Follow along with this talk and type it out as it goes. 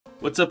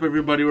What's up,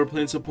 everybody? We're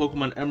playing some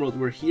Pokemon Emerald.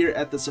 We're here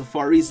at the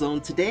Safari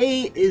Zone.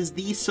 Today is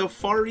the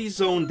Safari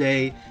Zone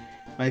day,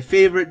 my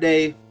favorite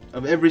day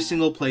of every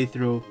single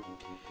playthrough,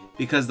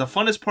 because the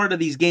funnest part of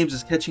these games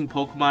is catching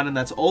Pokemon, and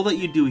that's all that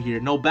you do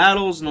here. No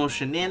battles, no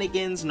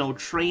shenanigans, no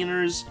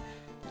trainers,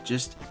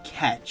 just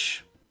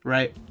catch,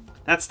 right?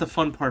 That's the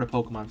fun part of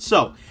Pokemon.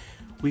 So,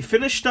 we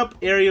finished up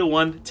Area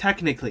 1,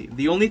 technically.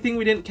 The only thing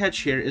we didn't catch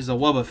here is a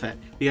Wobbuffet.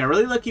 We got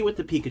really lucky with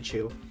the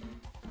Pikachu.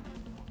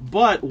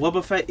 But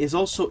Wobbuffet is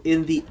also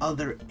in the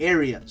other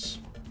areas.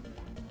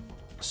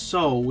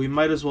 So we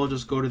might as well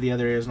just go to the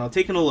other areas. Now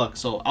taking a look.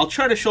 So I'll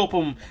try to show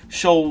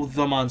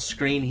them on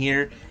screen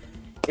here.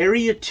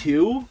 Area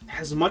 2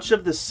 has much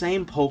of the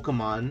same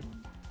Pokemon.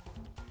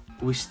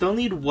 We still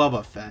need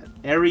Wobbuffet.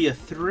 Area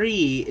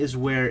 3 is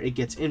where it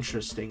gets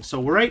interesting.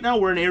 So right now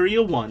we're in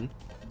Area 1.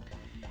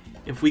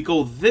 If we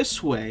go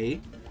this way,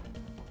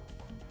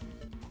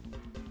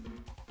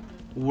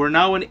 we're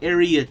now in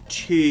Area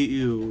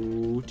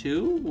 2.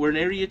 We're in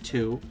Area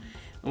 2.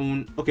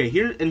 Okay,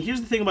 here's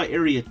the thing about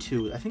Area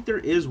 2. I think there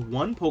is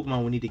one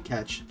Pokemon we need to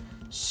catch.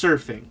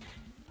 Surfing.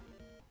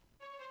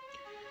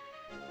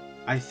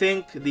 I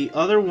think the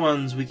other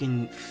ones we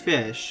can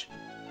fish.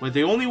 But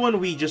the only one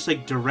we just,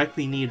 like,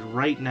 directly need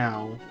right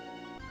now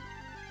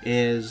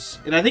is...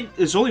 And I think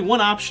there's only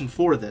one option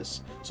for this.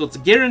 So it's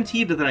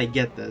guaranteed that I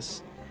get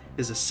this.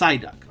 Is a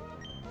Psyduck.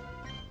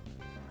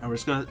 And we're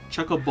just gonna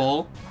chuck a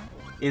ball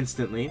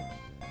instantly,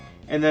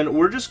 and then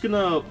we're just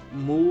gonna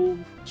move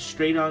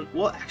straight on.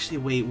 Well, actually,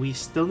 wait, we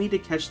still need to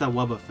catch that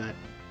Wobbuffet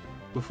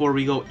before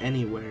we go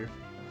anywhere.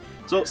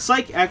 So,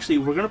 Psych, actually,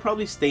 we're gonna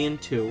probably stay in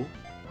 2,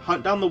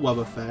 hunt down the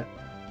Wobbuffet.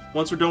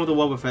 Once we're done with the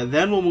Wobbuffet,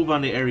 then we'll move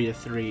on to Area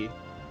 3.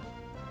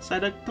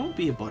 Psyduck, don't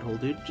be a butthole,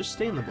 dude. Just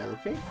stay in the ball,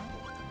 okay?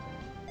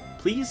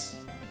 Please?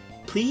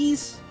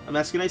 Please? I'm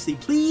asking nicely,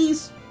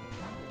 please?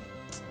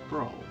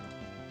 Bro.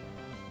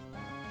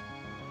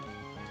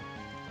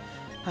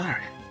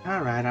 Alright,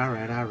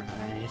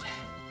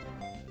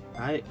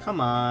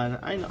 come on.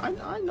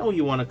 I know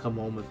you want to come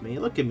home with me.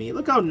 Look at me.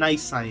 Look how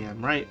nice I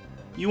am, right?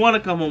 You want to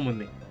come home with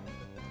me.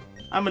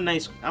 I'm a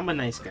nice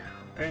guy,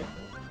 right?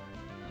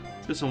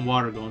 Let's get some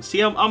water going.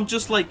 See, I'm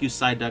just like you,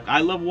 Psyduck.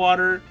 I love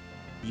water.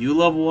 You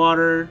love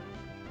water.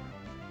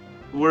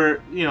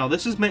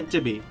 This is meant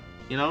to be,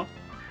 you know?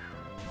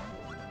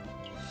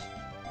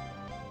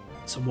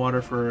 Some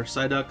water for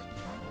Psyduck.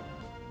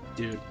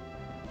 Dude.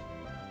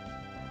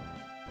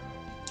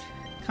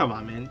 Come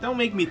on, man. Don't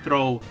make me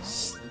throw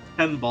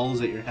 10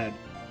 balls at your head.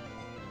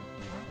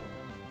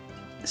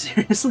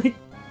 Seriously?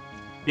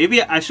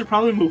 Maybe I should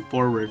probably move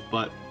forward,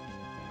 but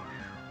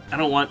I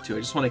don't want to. I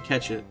just want to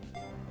catch it.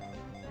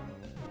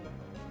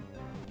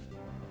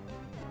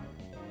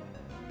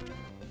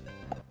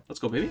 Let's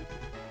go, baby.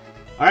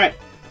 Alright.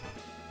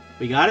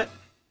 We got it.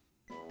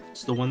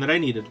 It's the one that I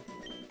needed.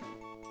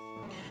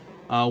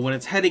 When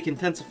its headache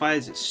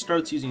intensifies, it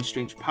starts using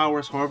strange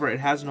powers. However, it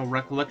has no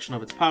recollection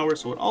of its power,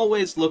 so it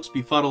always looks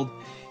befuddled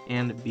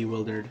and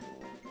bewildered.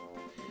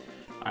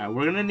 Alright,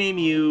 we're gonna name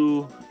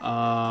you,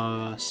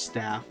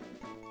 Staff.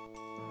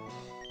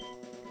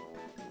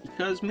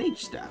 Because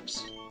mage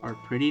staffs are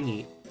pretty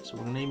neat. So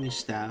we're gonna name you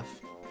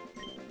Staff.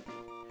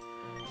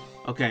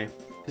 Okay,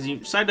 because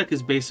Psyduck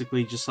is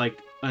basically just like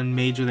a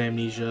mage with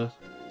amnesia,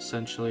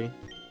 essentially.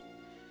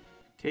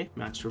 Okay,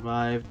 max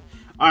revive.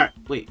 Alright,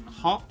 wait,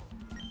 huh?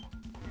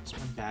 Is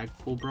my bag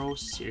full, bro?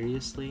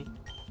 Seriously?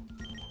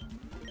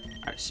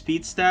 Alright,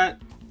 speed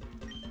stat.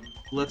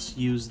 Let's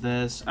use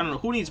this. I don't know,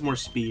 who needs more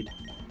speed?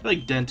 I feel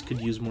like Dent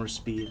could use more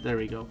speed. There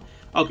we go.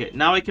 Okay,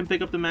 now I can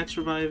pick up the max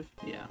revive?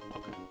 Yeah,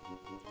 okay.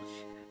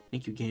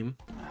 Thank you, game.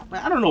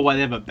 I don't know why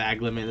they have a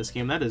bag limit in this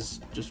game. That is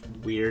just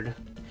weird.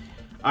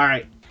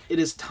 Alright, it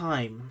is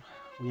time.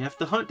 We have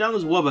to hunt down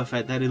this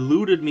Wobbuffet that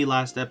eluded me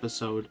last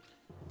episode.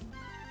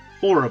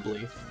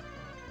 Horribly.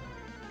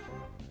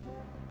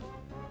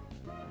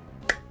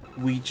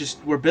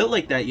 We're built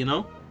like that, you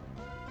know?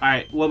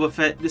 Alright,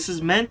 Wobbuffet, this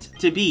is meant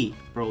to be,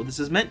 bro. This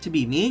is meant to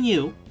be. Me and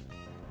you,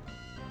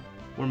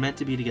 we're meant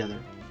to be together.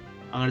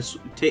 I'm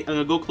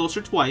gonna go closer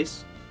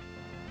twice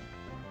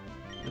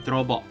and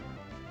throw a ball.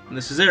 And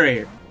this is it right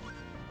here.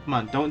 Come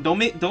on, don't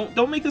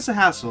make this a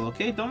hassle,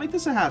 okay? Don't make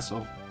this a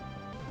hassle.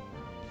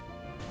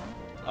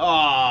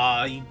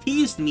 Aw, you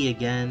teased me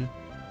again.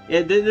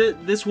 Yeah,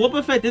 this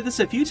Wobbuffet did this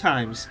a few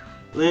times.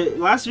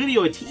 Last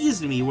video, it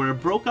teased me where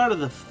it broke out of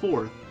the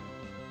 4th.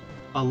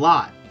 A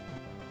lot.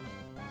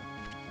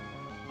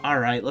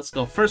 Alright, let's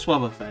go. First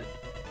Wobbuffet.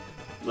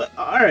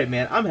 Alright,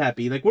 man, I'm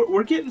happy. Like,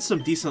 we're getting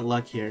some decent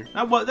luck here.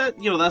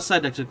 That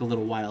side deck took a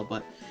little while,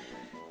 but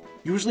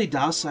usually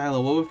docile, a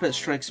Wobbuffet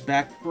strikes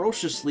back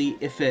ferociously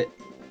if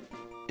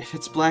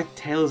its black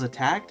tail is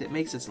attacked. It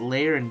makes its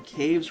lair in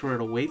caves where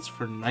it awaits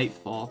for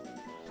nightfall.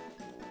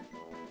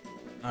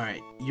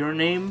 Alright, your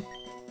name?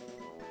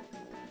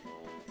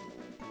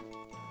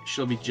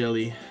 She'll be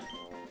Jelly.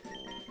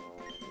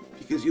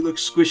 Because you look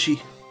squishy,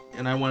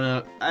 and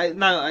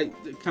I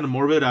kind of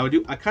morbid. I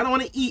kind of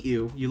want to eat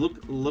you. You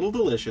look a little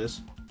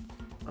delicious.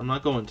 I'm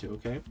not going to,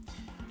 okay?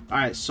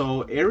 Alright,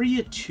 so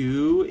Area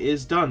 2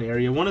 is done.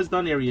 Area 1 is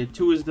done. Area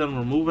 2 is done.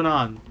 We're moving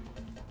on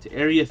to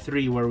Area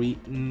 3 where we...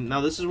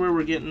 Now, this is where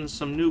we're getting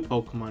some new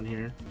Pokemon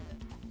here.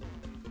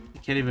 I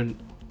can't even...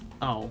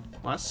 Oh,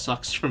 well, that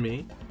sucks for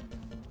me.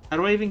 How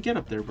do I even get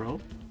up there,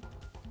 bro?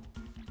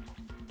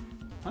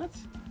 What?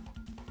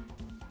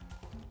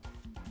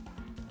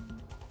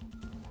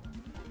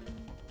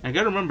 I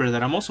gotta remember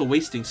that I'm also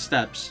wasting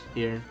steps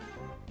here.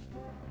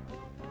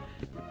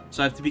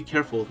 So I have to be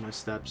careful with my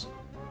steps.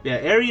 Yeah,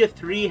 Area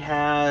 3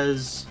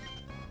 has...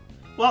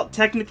 Well,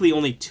 technically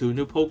only 2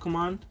 new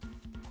Pokemon.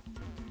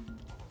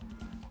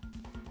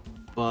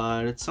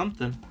 But it's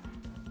something.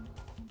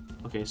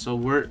 Okay, so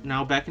we're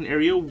now back in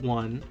Area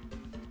 1.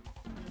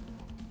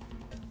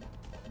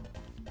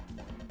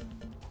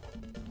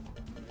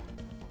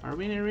 Are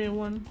we in Area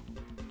 1?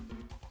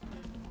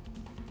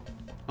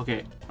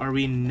 Okay, are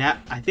we now?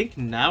 I think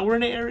now we're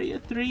in Area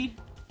 3?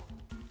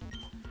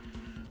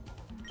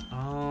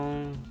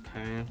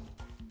 Okay.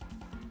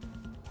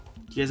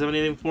 Do you guys have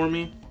anything for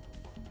me?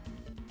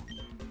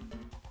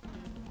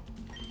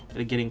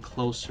 Getting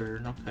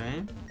closer,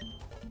 okay.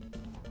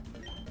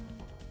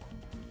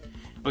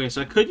 Okay,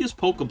 so I could use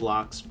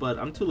Pokeblocks, but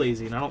I'm too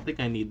lazy and I don't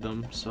think I need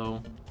them,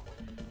 so...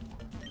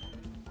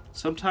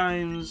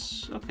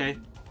 Sometimes... Okay.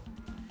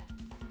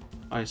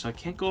 Alright, so I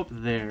can't go up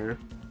there.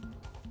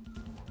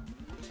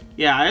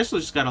 Yeah, I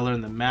actually just gotta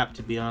learn the map,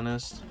 to be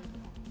honest.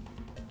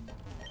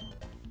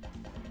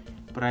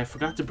 But I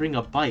forgot to bring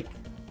a bike.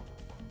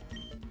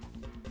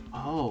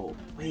 Oh,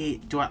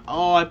 wait, do I...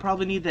 Oh, I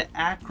probably need the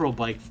Acro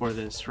bike for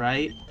this,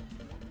 right?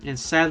 And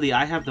sadly,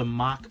 I have the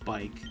Mach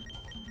bike.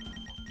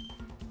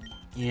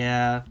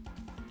 Yeah.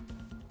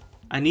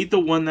 I need the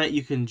one that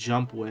you can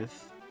jump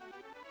with.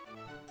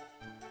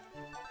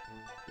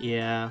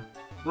 Yeah.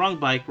 Wrong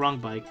bike, wrong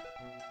bike.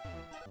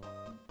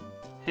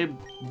 Hey,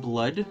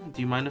 Blood,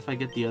 do you mind if I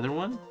get the other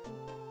one?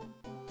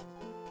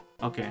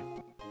 Okay.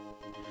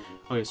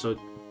 Okay, so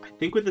I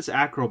think with this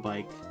Acro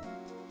bike,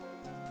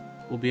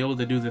 we'll be able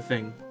to do the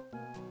thing.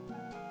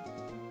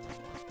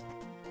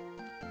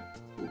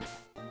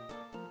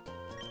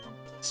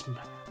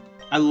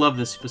 I love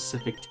this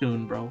specific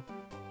tune, bro.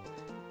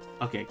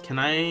 Okay, can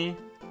I...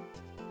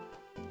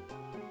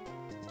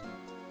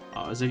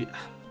 Oh, is it...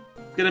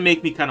 It's gonna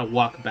make me kind of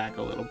walk back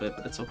a little bit,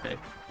 but it's okay.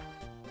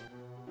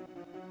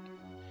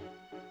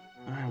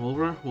 Alright,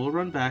 we'll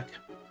run back.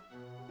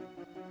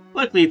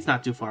 Luckily, it's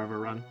not too far of a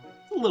run.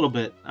 A little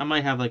bit. I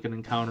might have, like, an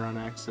encounter on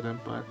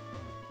accident, but...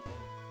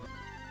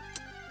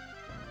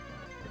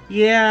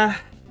 Yeah...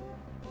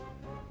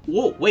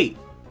 Whoa, wait.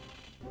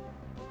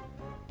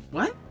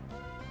 What?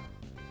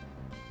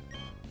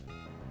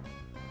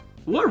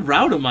 What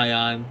route am I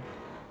on?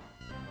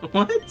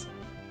 What?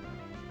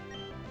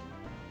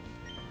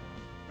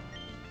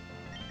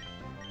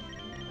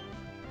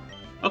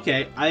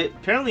 Okay,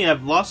 apparently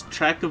I've lost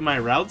track of my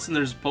routes and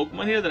there's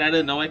Pokemon here that I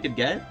didn't know I could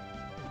get.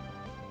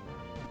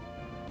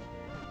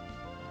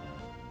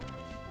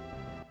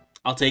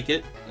 I'll take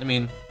it. I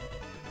mean,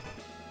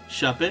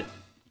 shup it.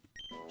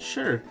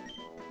 Sure.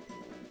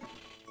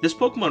 This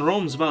Pokemon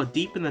roams about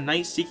deep in the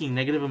night seeking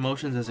negative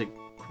emotions as it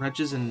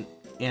grudges and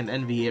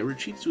envy. It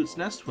retreats to its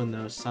nest when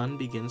the sun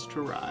begins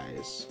to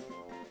rise.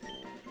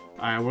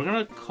 Alright, we're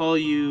gonna call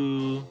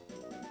you...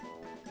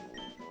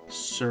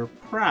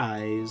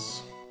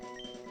 Surprise.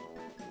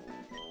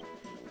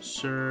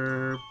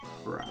 Surprise.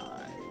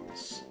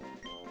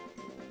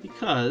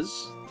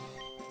 Because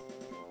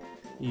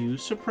you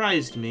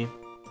surprised me.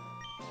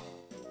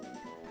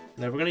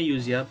 Never gonna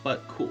use you,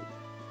 but cool.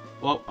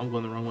 Well, I'm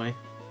going the wrong way.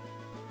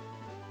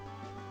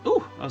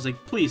 Ooh, I was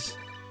like, please,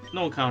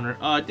 no encounter.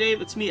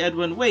 Dave, it's me,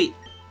 Edwin. Wait.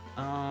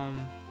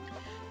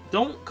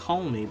 Don't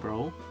call me,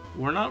 bro.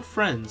 We're not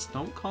friends.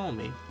 Don't call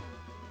me.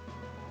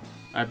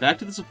 Alright, back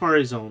to the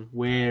Safari Zone,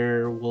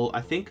 where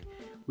I think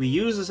we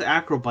use this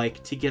Acro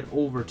bike to get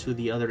over to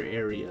the other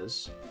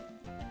areas.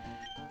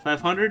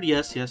 500,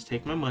 yes,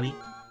 take my money.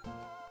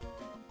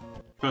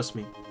 Trust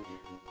me.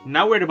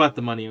 Not worried about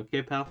the money,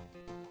 okay, pal?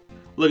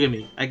 Look at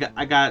me. I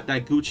got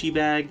that Gucci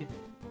bag,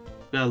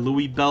 got a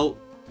Louis belt.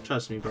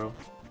 Trust me, bro.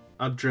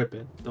 I'm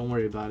dripping. Don't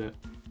worry about it.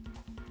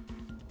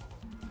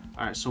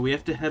 Alright, so we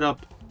have to head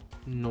up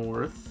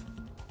north.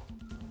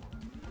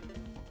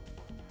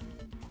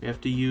 We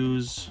have to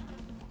use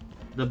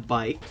the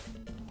bike.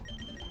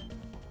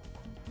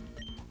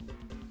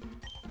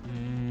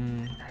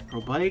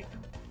 Acro bike.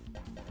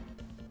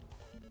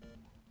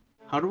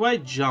 How do I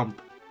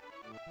jump?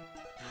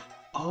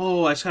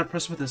 Oh, I just gotta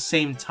press them at the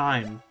same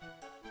time.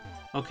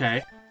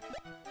 Okay.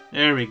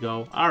 There we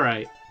go.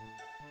 Alright.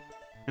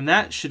 And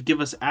that should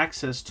give us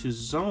access to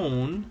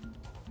zone...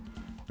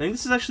 I think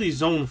this is actually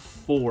zone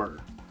 4.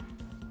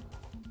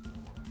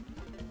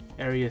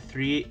 Area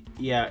 3.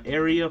 Yeah,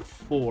 area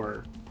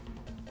 4.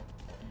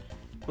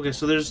 Okay,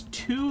 so there's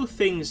 2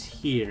 things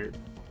here.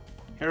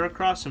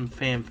 Heracross and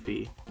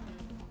Phanpy.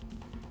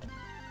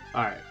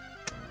 Alright.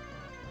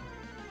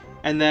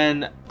 And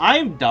then,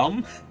 I'm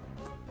dumb.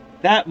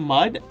 That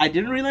mud, I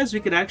didn't realize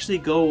we could actually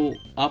go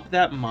up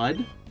that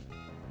mud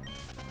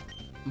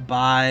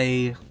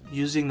by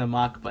using the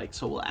Mach Bike.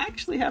 So we'll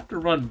actually have to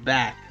run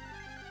back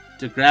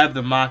to grab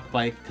the Mach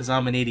Bike because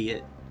I'm an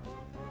idiot.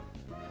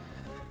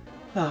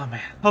 Oh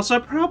man. Also, I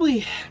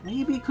probably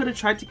maybe could have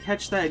tried to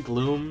catch that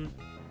Gloom.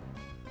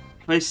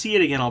 If I see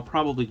it again, I'll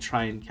probably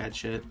try and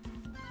catch it.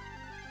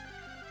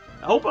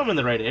 I hope I'm in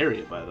the right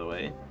area, by the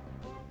way.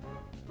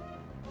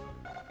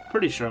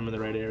 Pretty sure I'm in the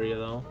right area,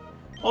 though.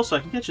 Also, I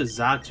can catch a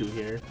Xatu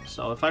here,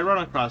 so if I run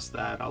across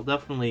that, I'll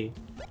definitely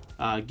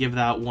give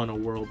that one a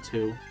whirl,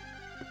 too.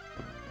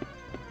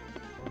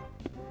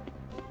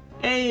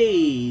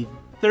 Hey!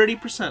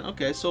 30%.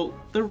 Okay, so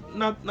they're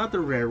not the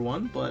rare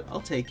one, but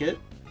I'll take it.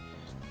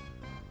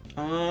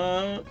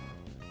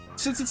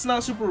 Since it's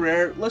not super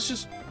rare, let's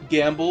just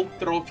gamble,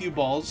 throw a few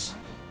balls.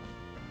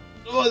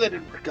 Oh, that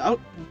didn't work out.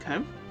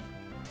 Okay.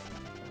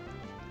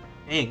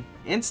 Dang,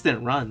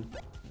 instant run.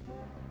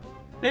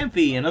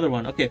 Phanpy, another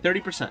one. Okay,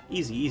 30%.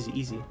 Easy, easy,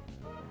 easy. You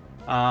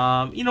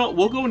know what?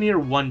 We'll go near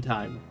one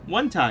time.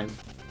 One time.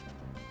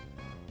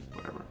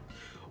 Whatever.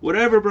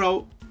 Whatever,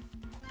 bro.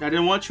 I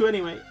didn't want you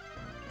anyway.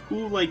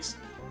 Who likes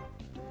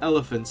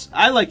elephants?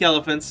 I like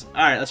elephants.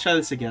 Alright, let's try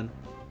this again.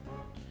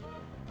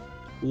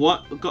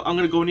 What? I'm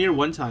gonna go near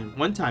one time.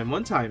 One time,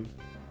 one time.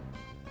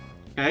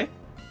 Okay.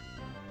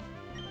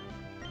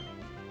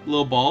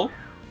 Little ball.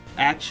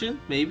 Action,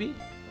 maybe.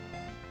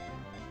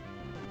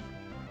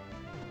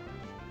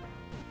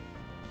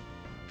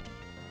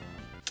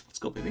 Let's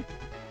go, baby.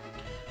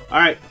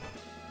 Alright.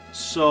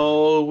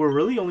 So, we're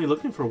really only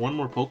looking for one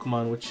more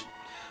Pokemon, which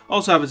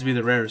also happens to be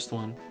the rarest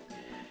one.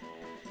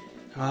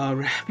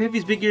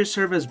 Phanpy's big ears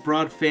serve as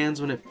broad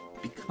fans. When it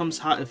becomes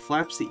hot, it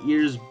flaps the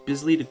ears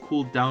busily to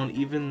cool down.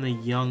 Even the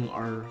young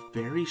are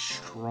very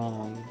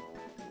strong.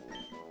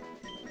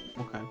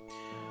 Okay.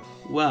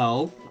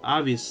 Well,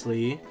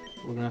 obviously,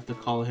 we're gonna have to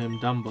call him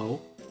Dumbo.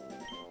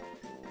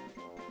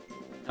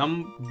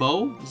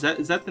 Dumbo?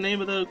 Is that the name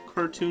of the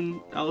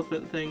cartoon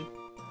elephant thing?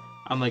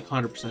 I'm like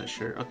 100%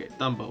 sure. Okay,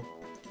 Dumbo.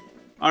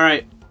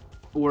 Alright.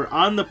 We're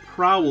on the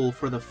prowl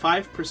for the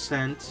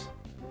 5%.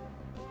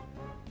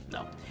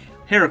 No.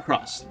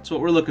 Heracross. That's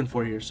what we're looking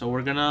for here. So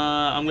I'm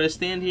gonna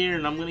stand here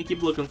and I'm gonna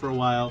keep looking for a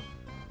while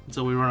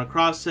until we run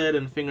across it,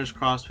 and fingers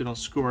crossed we don't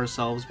screw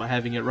ourselves by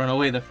having it run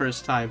away the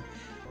first time.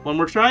 One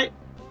more try?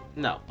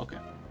 No. Okay.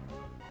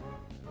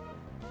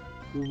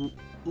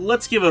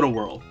 Let's give it a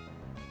whirl.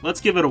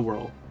 Let's give it a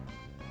whirl.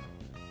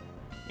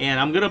 And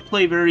I'm gonna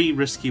play very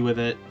risky with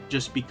it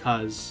just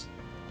because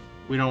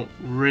we don't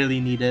really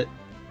need it.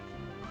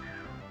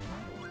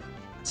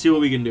 Let's see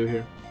what we can do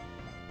here.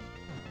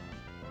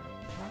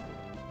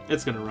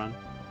 It's gonna run.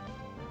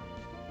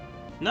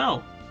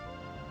 No.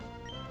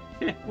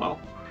 Okay, well.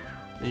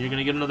 Then you're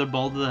gonna get another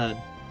ball to the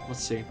head.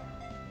 Let's see.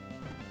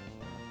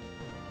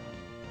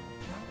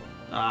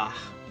 Ah.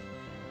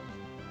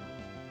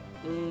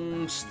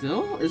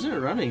 Still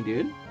isn't running,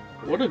 dude.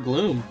 What a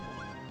gloom.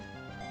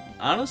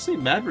 Honestly,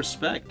 mad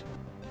respect.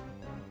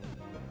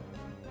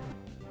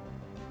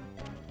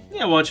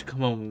 Yeah, why don't you come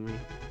home with me?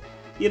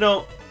 You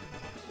know,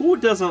 who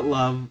doesn't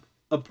love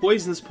a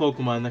poisonous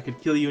Pokemon that could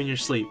kill you in your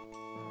sleep?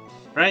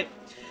 Right?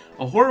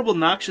 A horrible,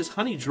 noxious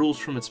honey drools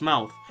from its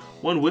mouth.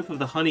 One whiff of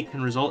the honey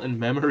can result in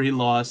memory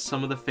loss.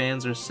 Some of the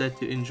fans are said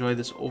to enjoy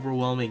this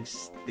overwhelming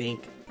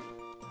stink.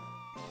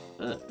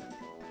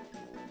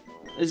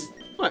 Is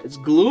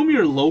Gloom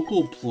your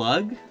local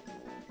plug?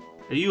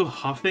 Are you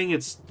huffing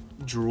its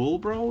drool,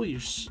 bro?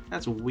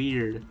 That's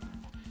weird.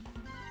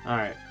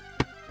 Alright.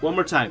 One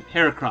more time.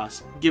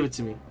 Heracross. Give it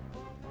to me.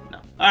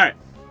 No. Alright.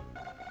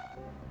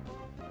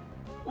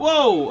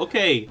 Whoa!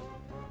 Okay.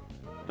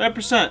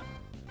 5%.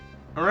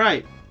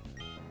 Alright.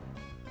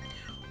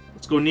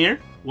 Let's go near.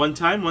 One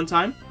time, one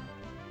time.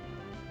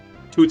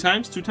 Two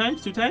times, two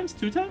times, two times,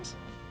 two times.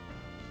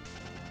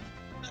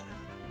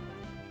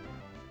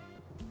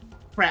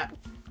 Crap.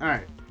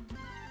 Alright.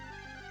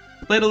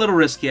 I played a little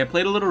risky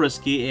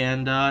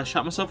and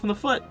shot myself in the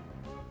foot.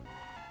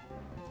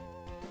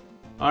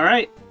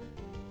 Alright.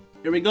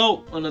 Here we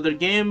go. Another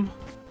game.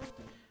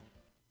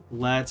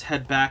 Let's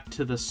head back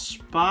to the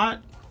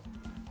spot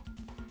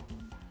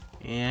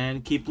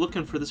and keep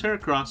looking for this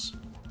Heracross.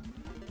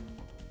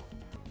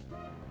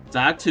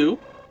 Xatu.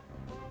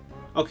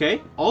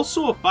 Okay,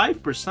 also a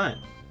 5%.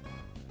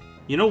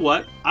 You know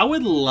what? I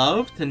would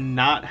love to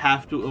not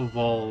have to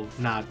evolve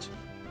Xatu.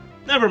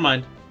 Never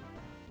mind.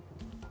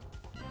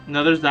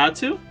 Another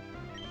Xatu?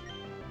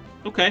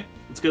 Okay,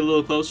 let's get a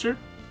little closer.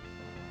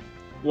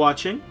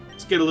 Watching.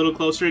 Let's get a little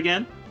closer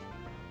again.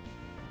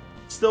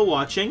 Still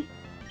watching.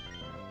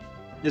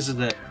 This is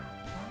it.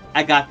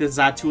 I got this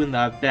Xatu in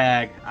the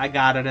bag. I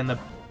got it in the...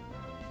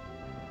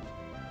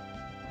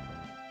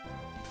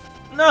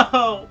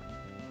 No!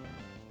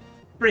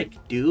 Frick,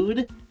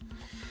 dude.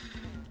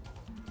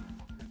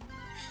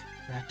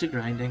 Back to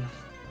grinding.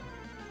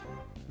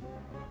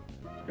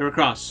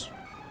 Heracross.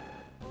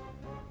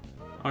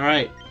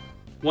 Alright.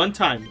 One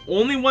time.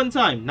 Only one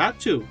time, not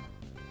two.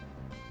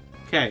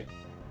 Okay.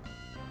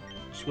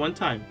 Just one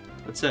time.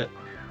 That's it.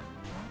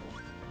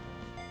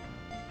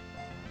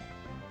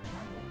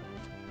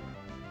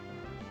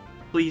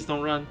 Please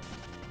don't run.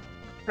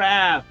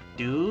 Crap,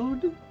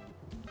 dude.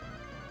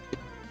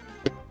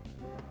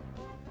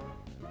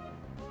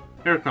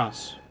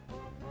 Heracross.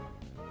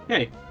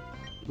 Okay.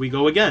 We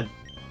go again.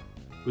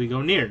 We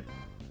go near.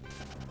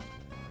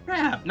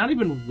 Crap, not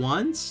even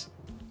once?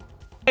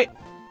 Hey.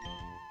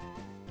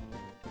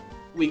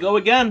 We go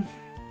again.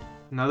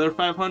 Another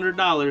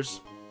 $500.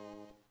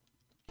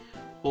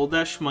 Hold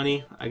that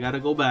shmoney. I gotta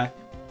go back.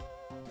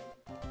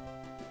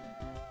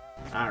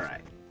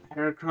 Alright.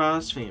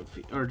 Heracross,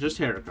 or just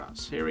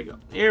Heracross. Here we go.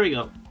 Here we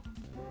go.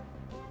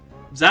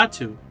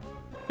 Xatu.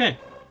 Okay.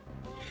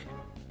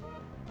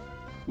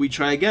 We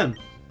try again.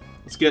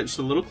 Let's get just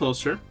a little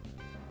closer.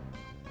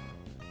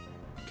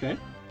 Okay.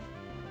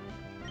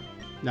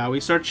 Now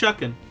we start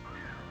chucking.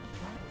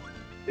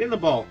 In the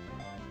ball.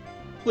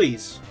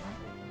 Please.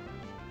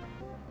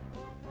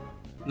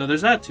 No,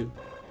 there's Xatu.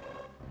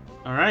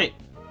 Alright.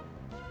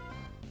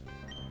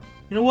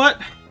 You know what?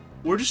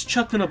 We're just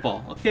chucking a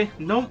ball, okay?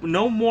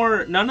 No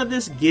more, none of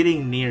this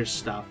getting near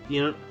stuff.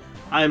 You know,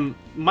 I'm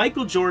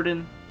Michael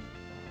Jordan.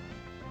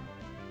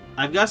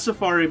 I've got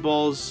Safari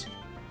balls.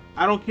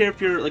 I don't care if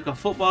you're like a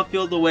football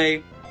field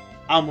away.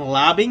 I'm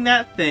lobbing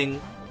that thing,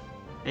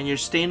 and you're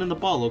staying in the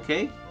ball,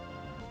 okay?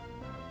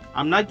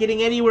 I'm not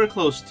getting anywhere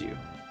close to you.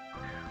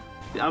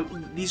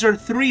 These are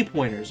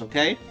 3-pointers,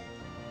 okay?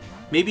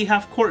 Maybe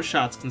half-court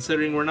shots,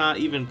 considering we're not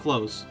even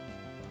close.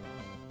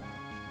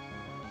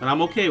 But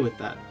I'm okay with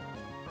that.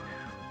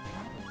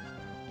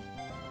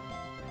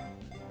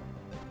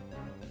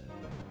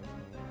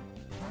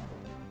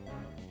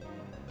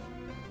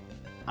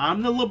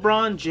 I'm the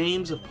LeBron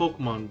James of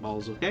Pokemon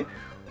balls, okay?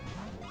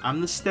 I'm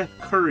the Steph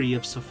Curry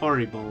of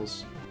Safari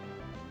balls.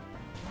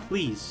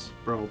 Please,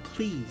 bro,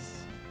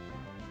 please.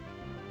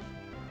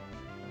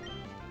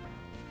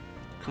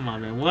 Come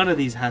on, man. One of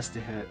these has to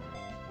hit.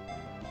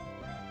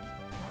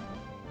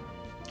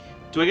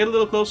 Do I get a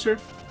little closer?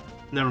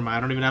 Never mind. I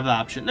don't even have the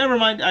option. Never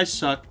mind. I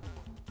suck.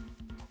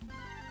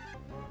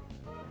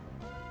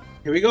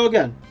 Here we go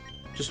again.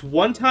 Just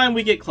one time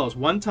we get close.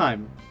 One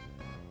time.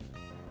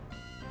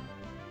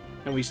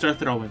 And we start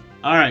throwing.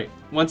 Alright.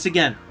 Once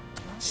again.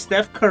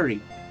 Steph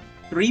Curry.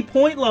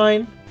 3-point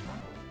line.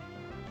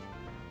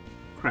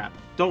 Crap.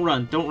 Don't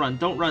run. Don't run.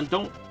 Don't run.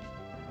 Don't.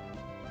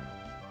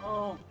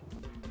 Oh.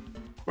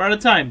 We're out of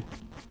time.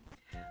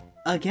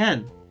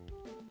 Again.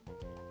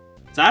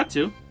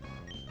 Xatu.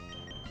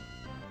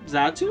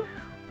 Xatu?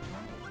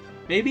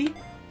 Maybe?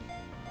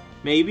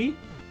 Maybe?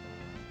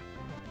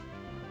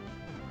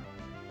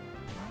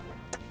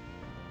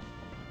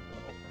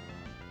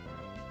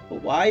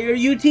 Why are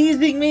you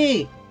teasing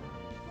me?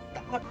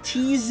 Stop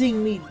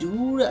teasing me,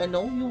 dude. I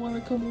know you want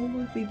to come home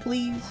with me,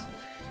 please.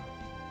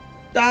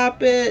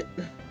 Stop it.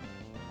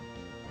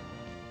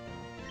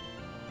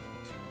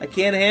 I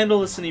can't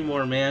handle this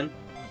anymore, man.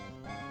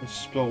 I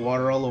just spilled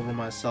water all over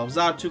myself.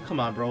 Xatu, come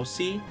on, bro.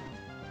 See?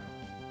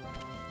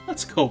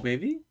 Let's go,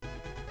 baby.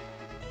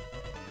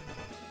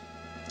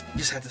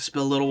 Just had to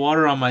spill a little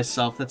water on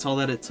myself. That's all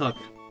that it took.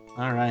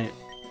 Alright.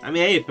 I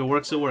mean, hey, if it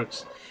works, it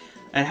works.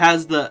 It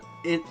has the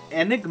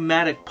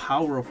enigmatic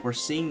power of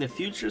foreseeing the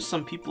future.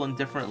 Some people in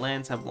different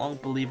lands have long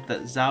believed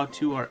that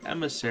Xatu are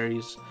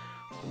emissaries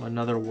from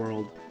another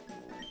world.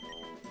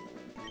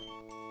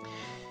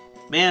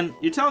 Man,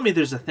 you're telling me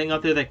there's a thing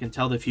out there that can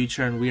tell the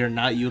future and we are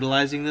not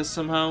utilizing this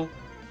somehow?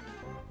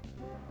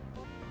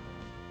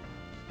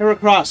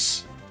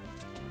 Heracross!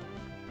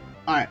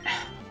 Alright,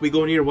 we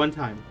go near one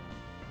time.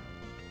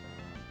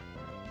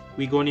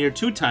 We go near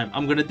 2 times.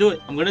 I'm gonna do it.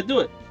 I'm gonna do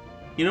it.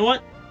 You know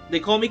what? They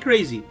call me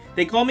crazy.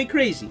 They call me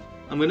crazy.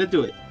 I'm gonna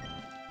do it.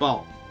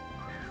 Ball.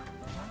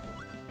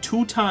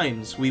 2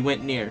 times we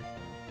went near.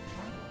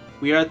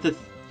 We are at the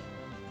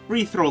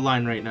free throw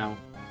line right now.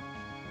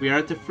 We are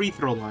at the free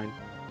throw line.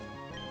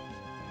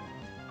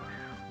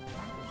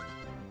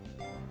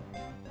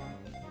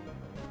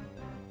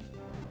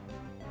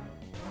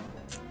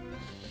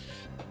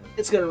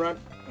 It's gonna run.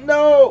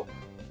 No!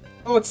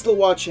 Oh, it's still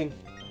watching.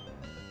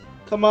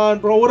 Come on,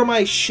 bro. What am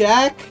I,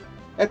 Shaq?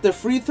 At the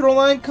free throw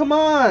line? Come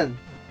on!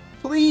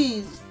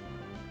 Please!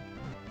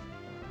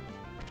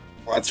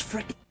 Let's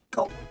freaking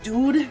go,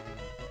 dude!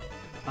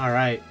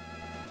 Alright.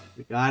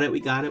 We got it,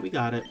 we got it, we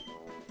got it.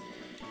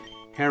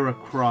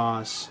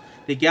 Heracross.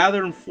 They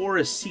gather in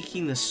forests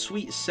seeking the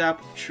sweet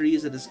sap of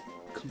trees. It is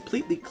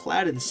completely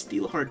clad in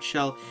steel hard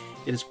shell.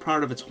 It is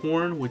proud of its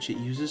horn, which it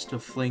uses to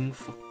fling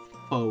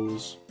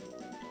foes.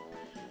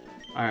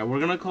 Alright, we're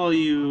gonna call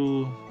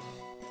you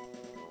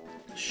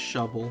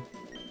Shovel.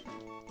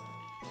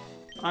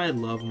 I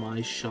love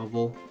my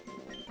shovel.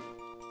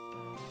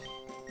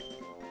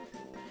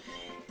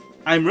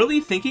 I'm really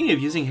thinking of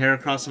using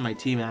Heracross on my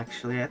team,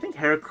 actually. I think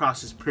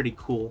Heracross is pretty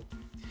cool.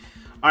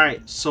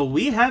 Alright, so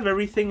we have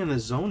everything in the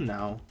zone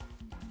now.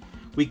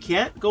 We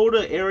can't go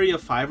to area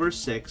 5 or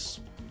 6.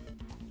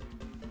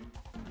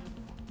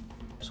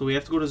 So we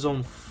have to go to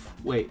zone...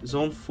 Wait,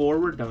 zone 4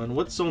 we're done.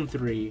 What's zone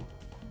 3?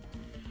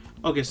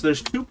 Okay, so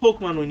there's 2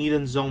 Pokemon we need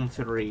in zone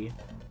 3.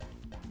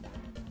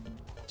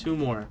 2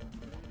 more.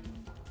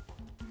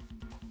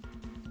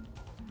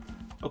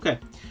 Okay.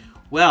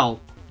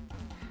 Well,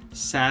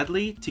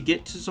 sadly, to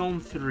get to zone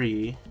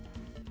 3,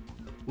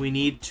 we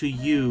need to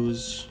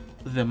use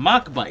the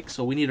Mach Bike,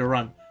 so we need to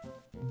run.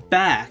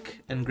 back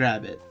and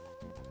grab it.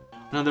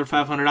 Another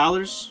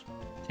 $500.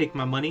 Take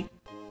my money.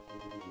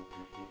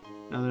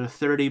 Another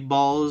 30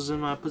 balls in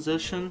my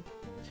possession.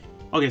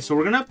 Okay, so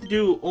we're gonna have to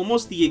do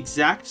almost the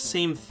exact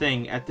same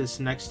thing at this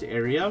next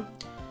area.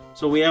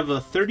 So we have a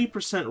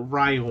 30%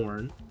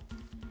 Rhyhorn,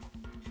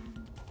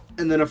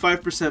 and then a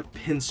 5%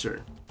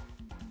 Pinsir.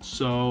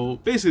 So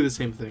basically the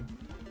same thing.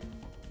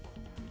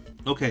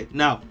 Okay,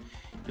 now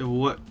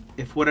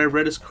if what I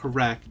read is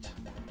correct,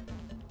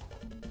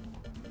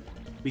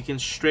 we can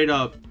straight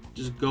up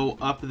just go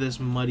up this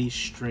muddy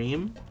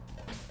stream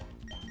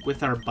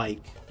with our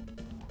bike.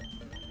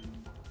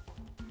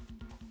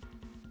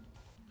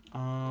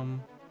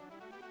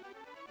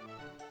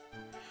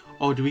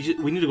 Oh, we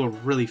need to go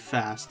really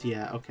fast.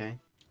 Yeah, okay.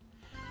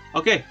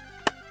 Okay,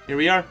 here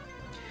we are.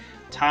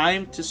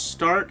 Time to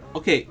start.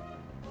 Okay,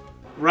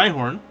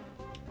 Rhyhorn.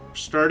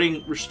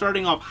 We're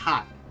starting off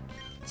hot.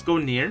 Let's go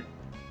near.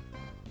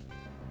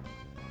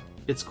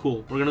 It's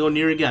cool. We're gonna go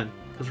near again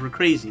because we're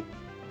crazy.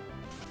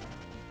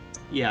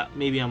 Yeah,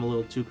 maybe I'm a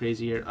little too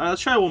crazy here.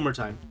 Let's try it one more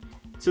time.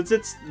 Since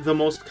it's the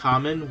most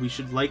common, we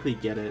should likely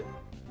get it.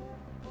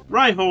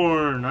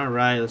 Rhyhorn!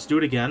 Alright, let's do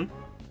it again.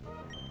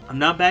 I'm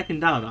not backing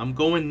down. I'm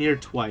going near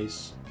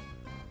twice.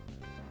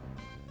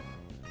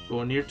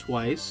 Going near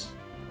twice.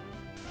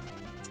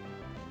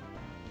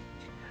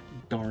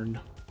 Darn.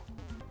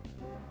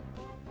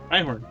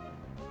 Rhyhorn.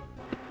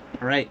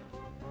 Alright.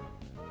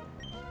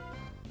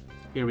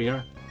 Here we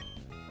are.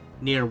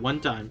 Near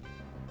one time.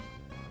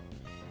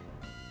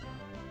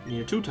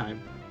 Near two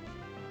time.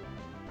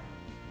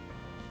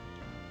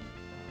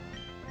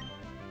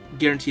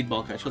 Guaranteed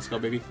ball catch. Let's go,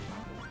 baby.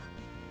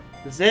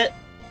 Is it?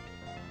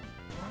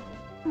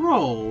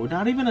 Bro,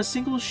 not even a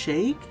single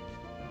shake?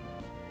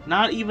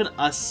 Not even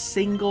a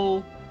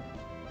single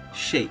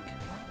shake.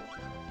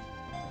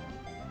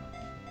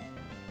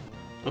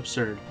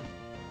 Absurd.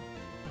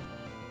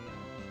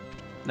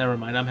 Never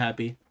mind, I'm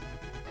happy.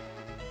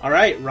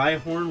 Alright,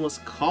 Rhyhorn was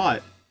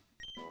caught.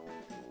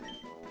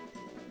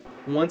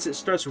 Once it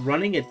starts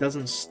running, it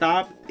doesn't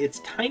stop. Its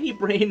tiny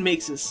brain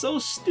makes it so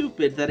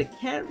stupid that it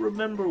can't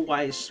remember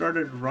why it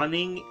started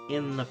running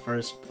in the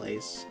first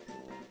place.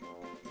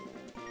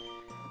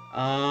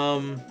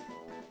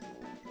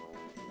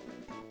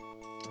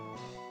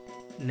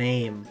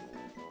 Name.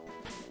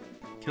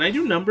 Can I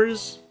do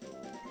numbers?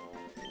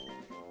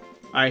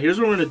 Alright, here's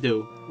what we're gonna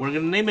do. We're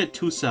gonna name it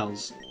 2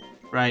 cells.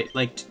 Right,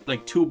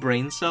 like 2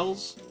 brain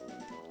cells.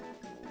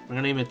 We're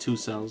gonna name it 2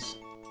 cells.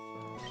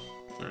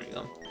 There we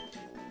go.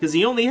 Because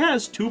he only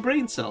has 2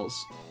 brain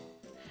cells.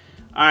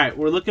 Alright,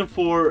 we're looking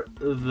for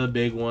the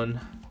big one.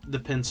 The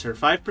Pinsir.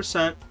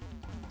 5%.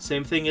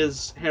 Same thing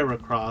as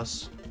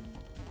Heracross.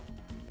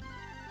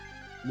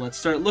 Let's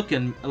start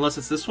looking. Unless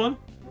it's this one?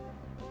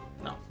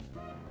 No.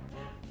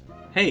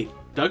 Hey,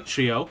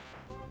 Dugtrio.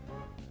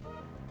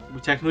 We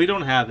technically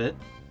don't have it.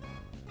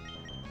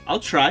 I'll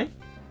try.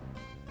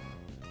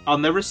 I'll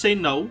never say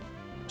no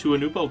to a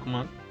new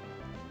Pokemon.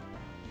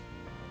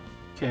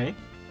 Okay.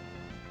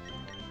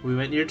 We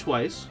went near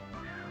twice.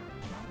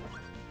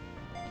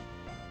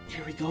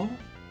 Here we go.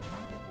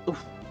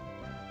 Oof.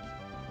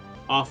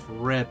 Off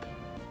rip.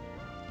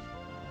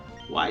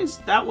 Why is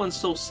that one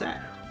so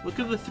sad? Look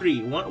at the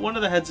 3. One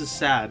of the heads is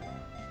sad.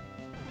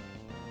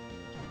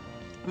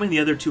 I mean, the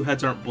other 2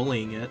 heads aren't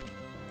bullying it.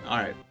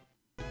 Alright.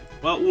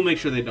 Well, we'll make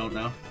sure they don't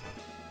now.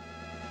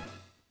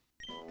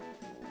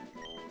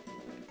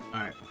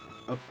 Alright.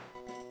 A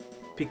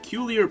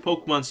peculiar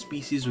Pokemon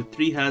species with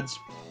 3 heads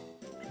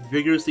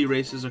vigorously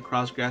races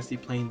across grassy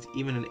plains,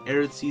 even in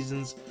arid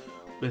seasons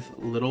with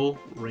little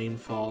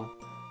rainfall.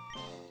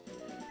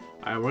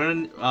 Alright,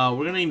 we're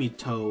gonna name you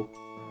Toe.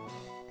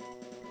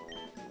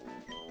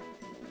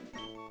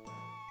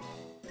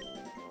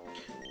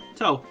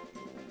 Toe.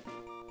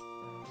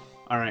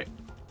 Alright.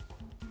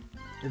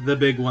 The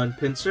big one.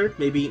 Pinsir?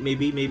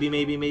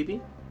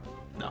 Maybe.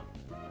 No.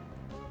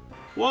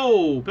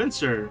 Whoa,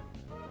 Pinsir.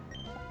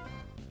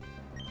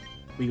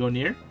 We go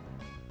near?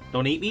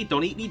 Don't eat me,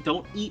 don't eat me,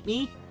 don't eat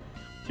me.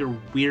 With your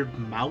weird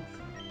mouth.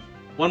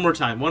 One more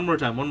time,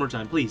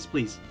 please,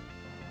 please.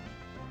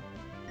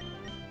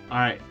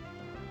 Alright.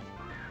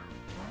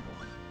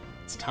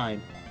 It's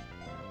time.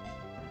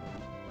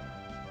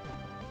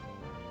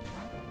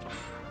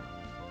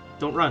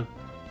 Don't run.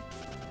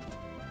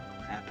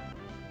 Crap.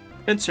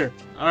 Pinsir.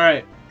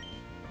 Alright.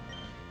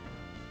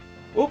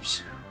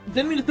 Oops.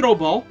 Didn't mean to throw a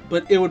ball,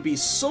 but it would be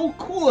so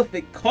cool if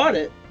it caught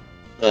it.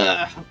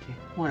 Okay,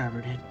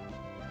 whatever, dude.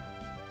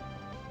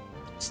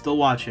 Still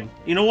watching.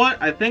 You know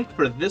what? I think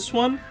for this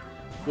one,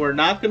 we're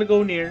not gonna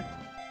go near.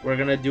 We're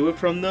gonna do it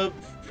from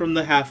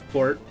the half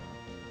court.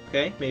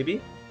 Okay, maybe.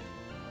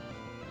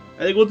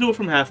 I think we'll do it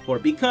from half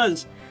court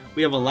because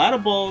we have a lot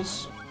of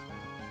balls.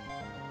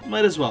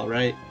 Might as well,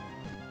 right?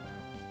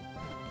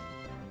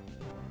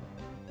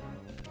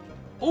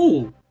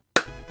 Oh,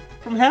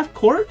 from half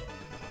court?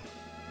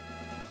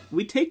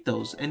 We take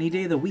those any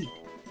day of the week.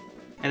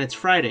 And it's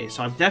Friday,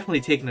 so I'm definitely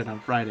taking it on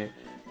Friday.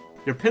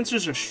 Your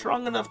pincers are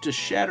strong enough to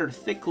shatter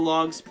thick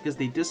logs because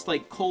they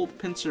dislike cold.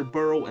 Pinsir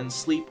burrow and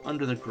sleep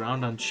under the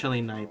ground on chilly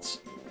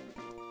nights.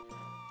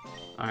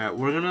 Alright,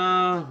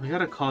 we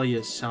gotta call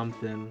you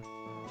something.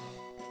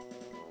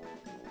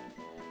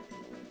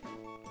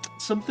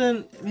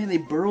 Something, man, they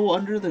burrow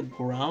under the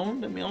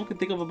ground? I mean, all I can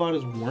think of about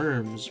is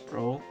worms,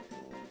 bro.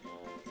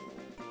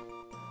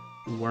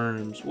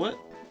 Worms, what?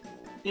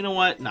 You know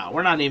what? No,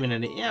 we're not naming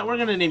it. Yeah, we're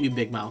gonna name you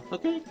Big Mouth,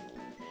 okay?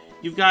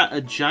 You've got a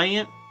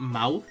giant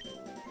mouth.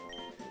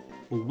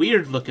 A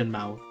weird looking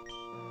mouth.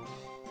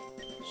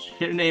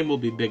 Your name will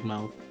be Big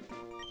Mouth.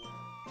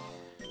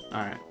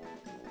 Alright.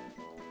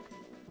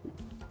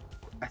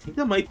 I think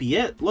that might be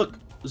it. Look,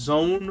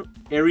 Zone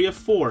Area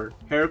 4,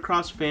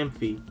 Heracross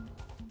Phanpy.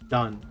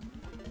 Done.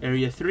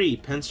 Area 3,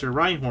 Pinsir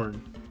Rhyhorn.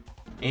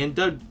 And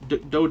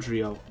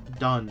Dodrio.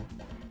 Done.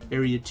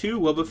 Area 2,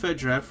 Wobbuffet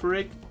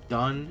Girafarig.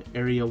 Done.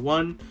 Area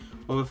 1,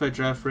 Wobbuffet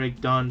Girafarig.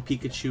 Done.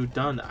 Pikachu.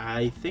 Done.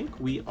 I think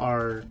we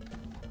are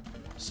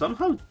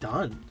somehow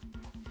done.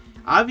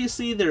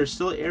 Obviously, there's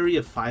still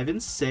Area 5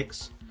 and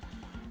 6.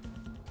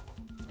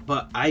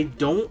 But I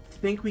don't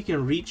think we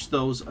can reach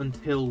those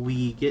until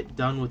we get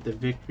done with the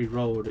Victory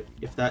Road.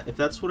 If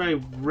that's what I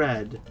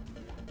read.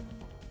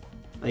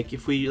 Like,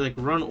 if we, like,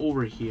 run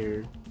over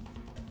here.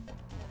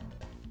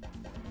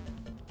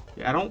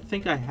 I don't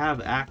think I have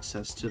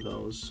access to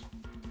those.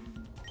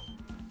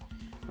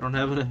 I don't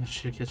have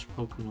enough to catch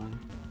Pokemon.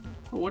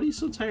 Oh, what are you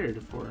so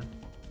tired for?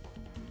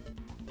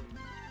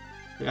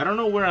 Like, I don't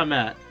know where I'm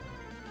at.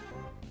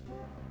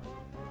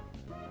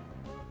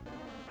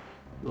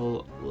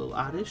 Little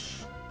oddish.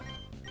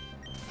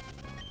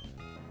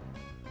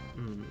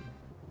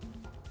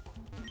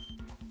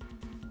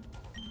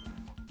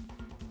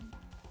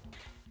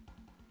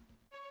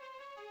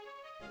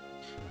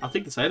 I'll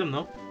take this item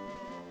though.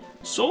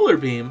 Solar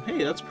Beam.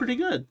 Hey, that's pretty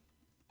good.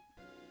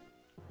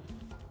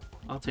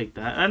 I'll take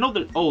that. And I know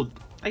that. Oh,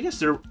 I guess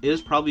there is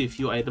probably a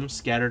few items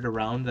scattered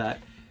around that,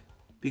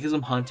 because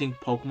I'm hunting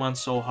Pokemon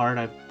so hard,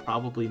 I've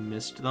probably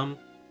missed them.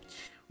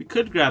 We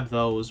could grab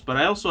those, but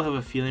I also have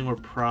a feeling we're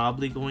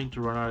probably going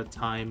to run out of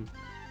time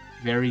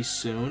very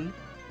soon.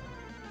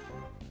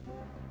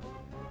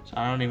 So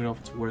I don't even know if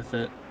it's worth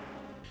it.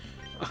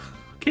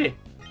 Okay.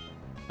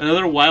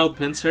 Another wild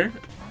Pinsir.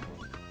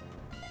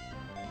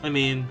 I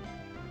mean,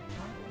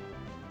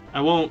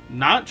 I won't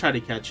not try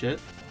to catch it.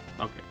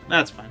 Okay,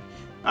 that's fine.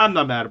 I'm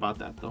not mad about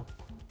that, though.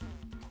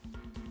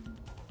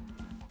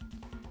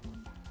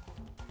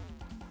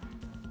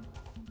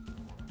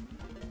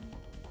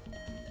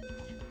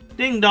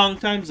 Ding dong,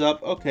 time's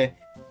up. Okay.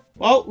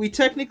 Well, we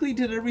technically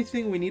did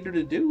everything we needed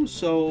to do,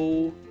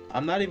 so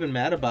I'm not even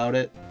mad about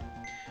it.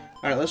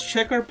 Alright, let's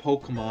check our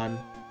Pokemon.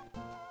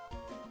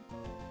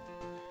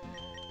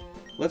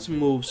 Let's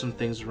move some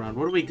things around.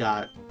 What do we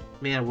got?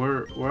 Man,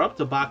 we're up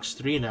to box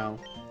 3 now.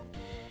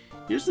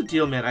 Here's the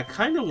deal, man. I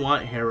kind of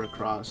want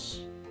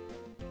Heracross.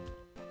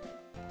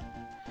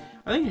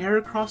 I think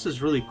Heracross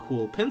is really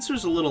cool.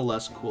 Pinsir's a little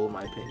less cool, in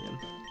my opinion.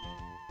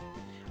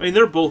 I mean,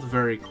 they're both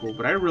very cool,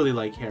 but I really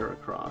like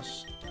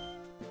Heracross.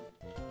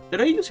 Did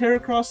I use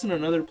Heracross in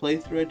another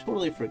playthrough? I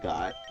totally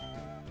forgot.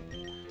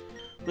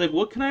 Like,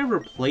 what can I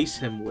replace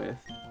him with?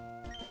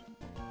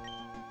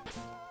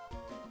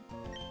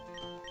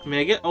 I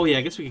mean, oh yeah,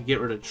 I guess we could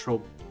get rid of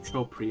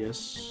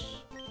Tropius.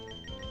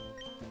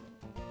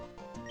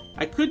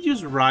 I could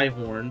use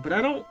Rhyhorn, but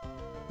I don't...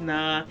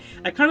 Nah.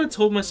 I kind of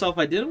told myself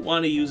I didn't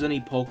want to use any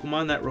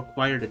Pokemon that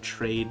required a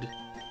trade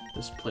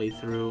this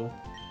playthrough.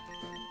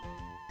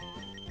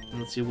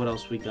 Let's see what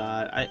else we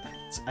got. I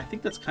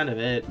think that's kind of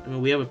it. I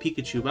mean, we have a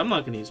Pikachu, but I'm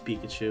not going to use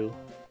Pikachu.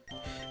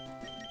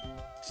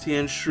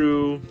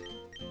 Sandshrew.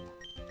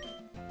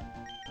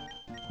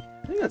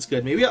 I think that's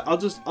good. Maybe I'll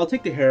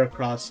take the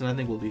Heracross, and I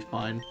think we'll be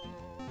fine.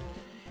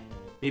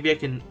 Maybe I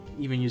can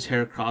even use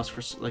Heracross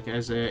for, like,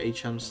 as a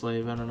HM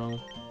slave. I don't know.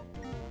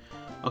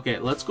 Okay,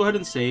 let's go ahead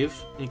and save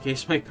in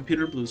case my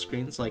computer blue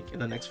screens, like, in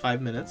the next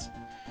 5 minutes.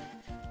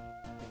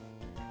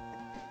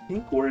 I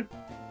think we're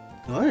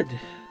good.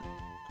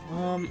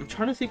 I'm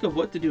trying to think of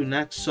what to do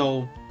next.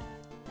 So,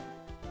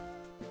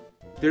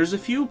 there's a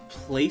few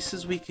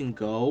places we can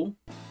go.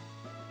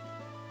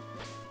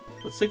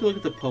 Let's take a look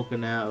at the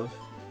Pokénav.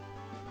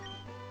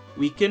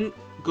 We can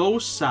go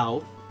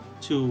south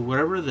to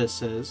wherever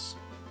this is.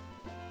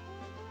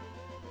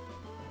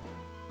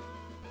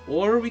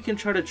 Or we can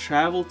try to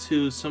travel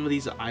to some of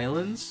these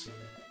islands.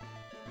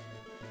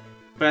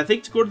 But I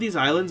think to go to these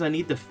islands, I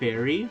need the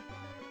ferry.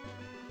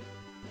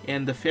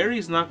 And the ferry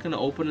is not going to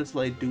open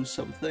until I do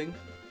something.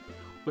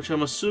 Which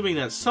I'm assuming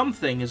that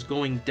something is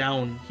going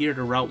down here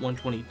to Route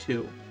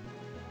 122.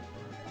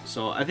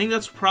 So I think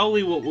that's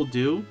probably what we'll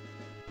do.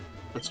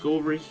 Let's go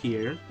over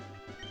here.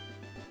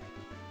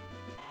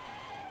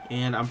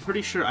 And I'm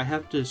pretty sure I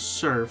have to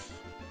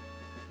surf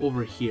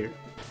over here.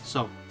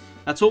 So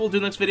that's what we'll do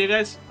next video,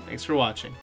 guys. Thanks for watching.